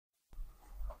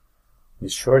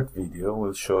This short video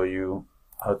will show you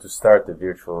how to start a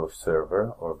virtual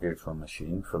server or virtual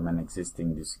machine from an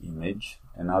existing disk image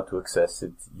and how to access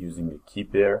it using the key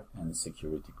pair and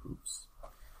security groups.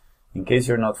 In case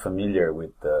you're not familiar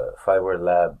with the FI-WARE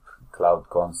Lab cloud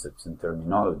concepts and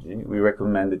terminology, we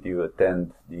recommend that you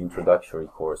attend the introductory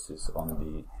courses on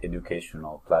the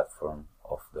educational platform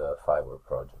of the FI-WARE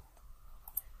project.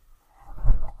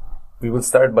 We will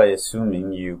start by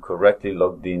assuming you correctly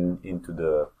logged into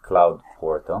the cloud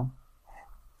portal.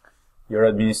 Your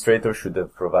administrator should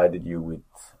have provided you with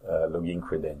login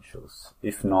credentials.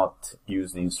 If not,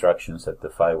 use the instructions at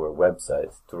the FI-WARE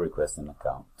website to request an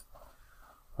account.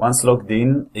 Once logged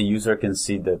in, a user can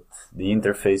see that the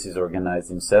interface is organized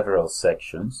in several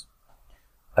sections,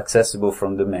 accessible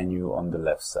from the menu on the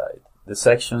left side. The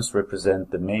sections represent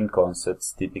the main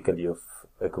concepts typically of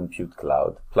a compute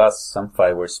cloud, plus some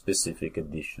FI-WARE specific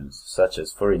additions, such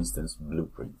as, for instance,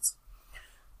 blueprints.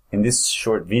 In this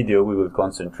short video, we will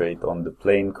concentrate on the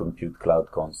plain compute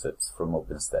cloud concepts from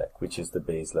OpenStack, which is the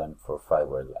baseline for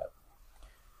FI-WARE Lab.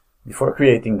 Before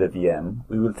creating the VM,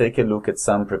 we will take a look at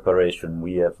some preparation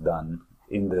we have done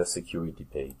in the security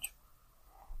page.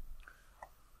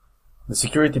 The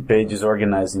security page is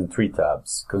organized in 3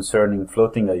 tabs concerning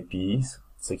floating IPs,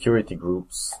 security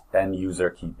groups, and user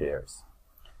key pairs.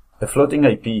 A floating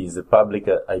IP is a public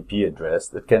IP address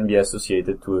that can be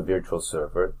associated to a virtual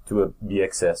server to be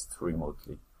accessed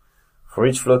remotely. For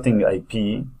each floating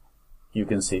IP, you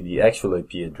can see the actual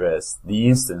IP address, the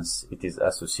instance it is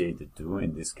associated to,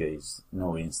 in this case,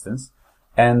 no instance,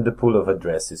 and the pool of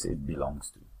addresses it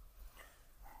belongs to.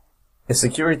 A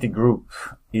security group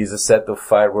is a set of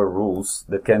firewall rules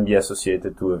that can be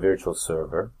associated to a virtual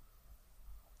server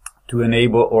to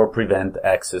enable or prevent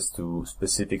access to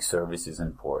specific services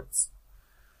and ports.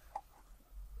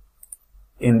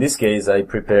 In this case, I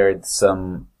prepared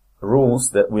some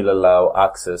rules that will allow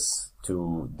access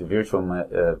to the virtual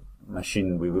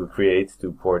machine we will create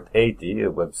to port 80,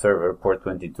 a web server, port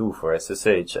 22 for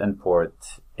SSH, and port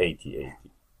 8080.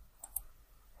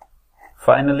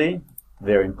 Finally,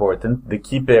 very important, the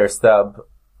key pairs tab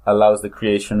allows the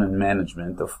creation and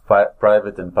management of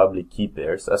private and public key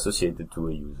pairs associated to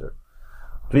a user.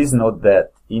 Please note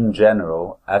that, in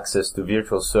general, access to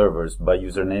virtual servers by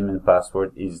username and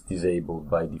password is disabled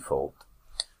by default.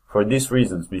 For these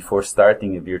reasons, before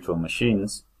starting a virtual machine,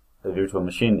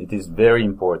 it is very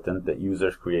important that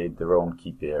users create their own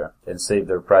key pair and save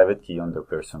their private key on their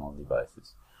personal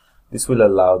devices. This will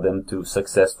allow them to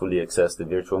successfully access the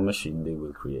virtual machine they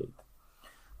will create.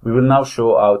 We will now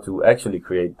show how to actually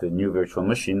create the new virtual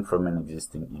machine from an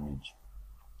existing image.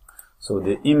 So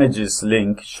the images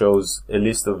link shows a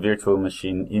list of virtual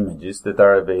machine images that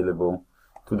are available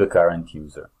to the current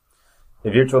user. A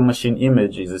virtual machine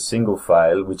image is a single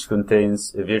file which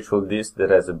contains a virtual disk that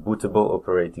has a bootable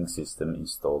operating system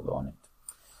installed on it.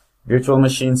 Virtual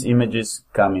machines images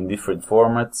come in different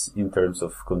formats in terms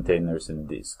of containers and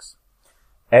disks.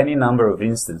 Any number of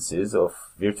instances of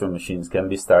virtual machines can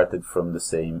be started from the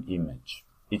same image.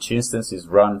 Each instance is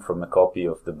run from a copy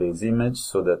of the base image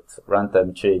so that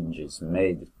runtime changes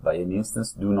made by an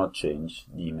instance do not change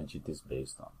the image it is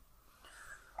based on.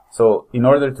 So in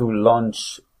order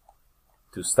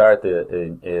to start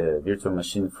a virtual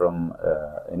machine from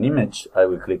an image, I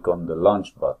will click on the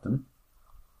Launch button.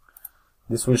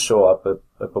 This will show up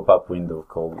a pop-up window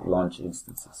called Launch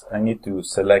Instances. I need to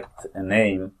select a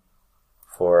name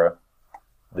for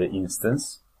the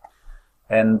instance,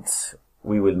 and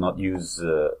we will not use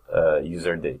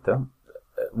user data.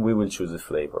 We will choose a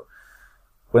flavor.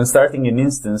 When starting an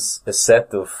instance, a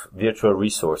set of virtual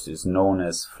resources known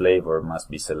as flavor must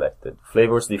be selected.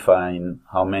 Flavors define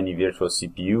how many virtual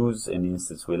CPUs an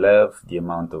instance will have, the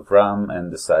amount of RAM,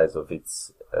 and the size of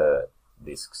its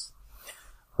disks.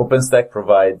 OpenStack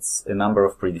provides a number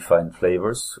of predefined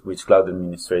flavors, which cloud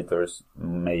administrators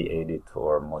may edit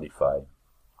or modify.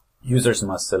 Users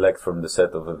must select from the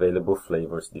set of available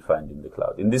flavors defined in the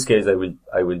cloud. In this case, I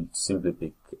will simply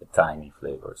pick a tiny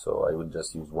flavor, so I will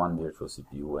just use one virtual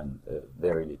CPU and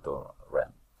very little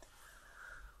RAM.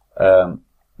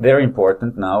 Very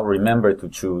important now, remember to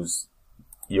choose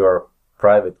your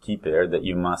private key pair that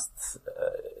you must,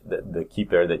 the key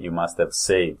pair that you must have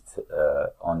saved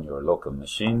on your local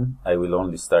machine. I will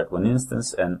only start one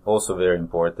instance, and also very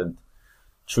important,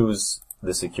 choose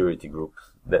the security group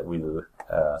that will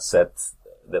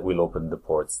that will open the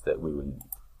ports that we will need.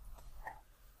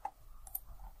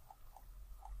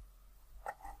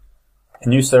 A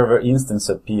new server instance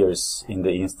appears in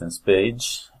the instance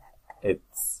page.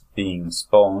 It's being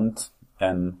spawned,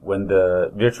 and when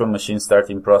the virtual machine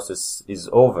starting process is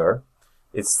over,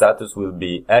 its status will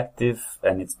be active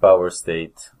and its power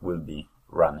state will be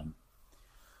running.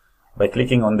 By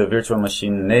clicking on the virtual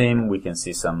machine name, we can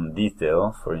see some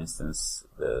detail, for instance,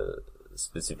 the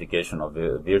specification of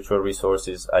the virtual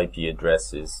resources, IP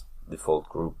addresses, default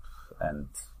group, and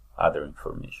other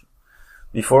information.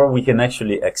 Before we can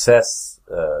actually access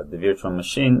the virtual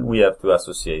machine, we have to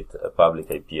associate a public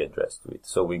IP address to it.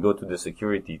 So we go to the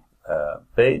security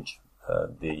page,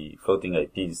 the floating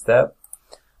IPs tab,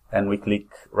 and we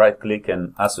right-click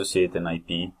and associate an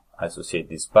IP, associate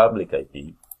this public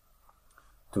IP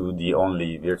to the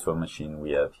only virtual machine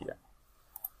we have here.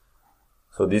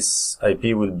 So this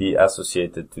IP will be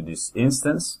associated to this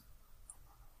instance,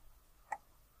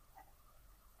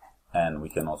 and we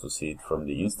can also see it from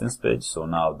the instance page. So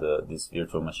now this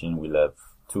virtual machine will have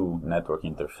two network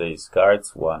interface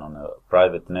cards, one on a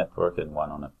private network and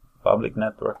one on a public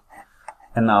network.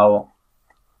 And now,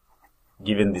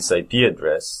 given this IP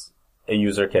address, a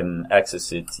user can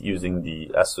access it using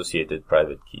the associated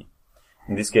private key.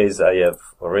 In this case, I have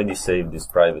already saved this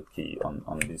private key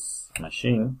on this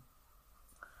machine.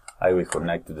 I will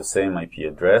connect to the same IP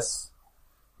address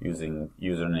using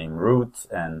username root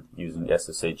and using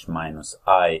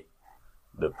SSH-I,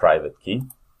 the private key.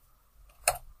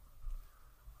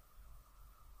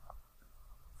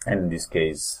 And in this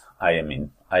case, I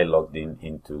logged in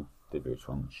into the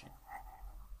virtual machine.